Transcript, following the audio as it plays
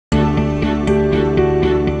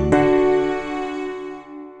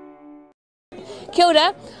Kia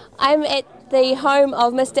ora. I'm at the home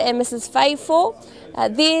of Mr. and Mrs. Faithful.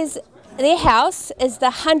 Their house is the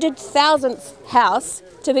 100,000th house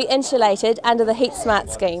to be insulated under the Heat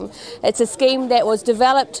Smart scheme. It's a scheme that was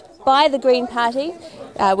developed by the Green Party.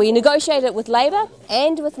 We negotiated it with Labour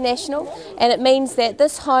and with National, and it means that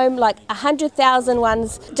this home, like 100,000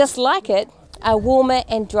 ones just like it, are warmer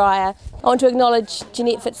and drier. I want to acknowledge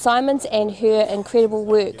Jeanette Fitzsimons and her incredible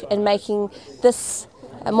work in making this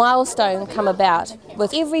a milestone come about.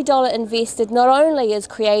 With every dollar invested, not only is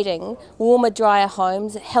creating warmer, drier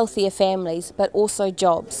homes, healthier families, but also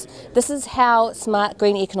jobs. This is how smart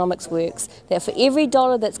green economics works, that for every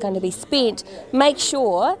dollar that's going to be spent, make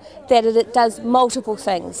sure that it does multiple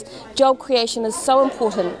things. Job creation is so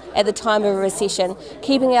important at the time of a recession.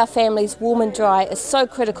 Keeping our families warm and dry is so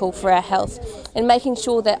critical for our health, and making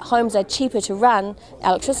sure that homes are cheaper to run,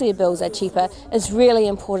 electricity bills are cheaper, is really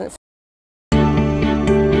important.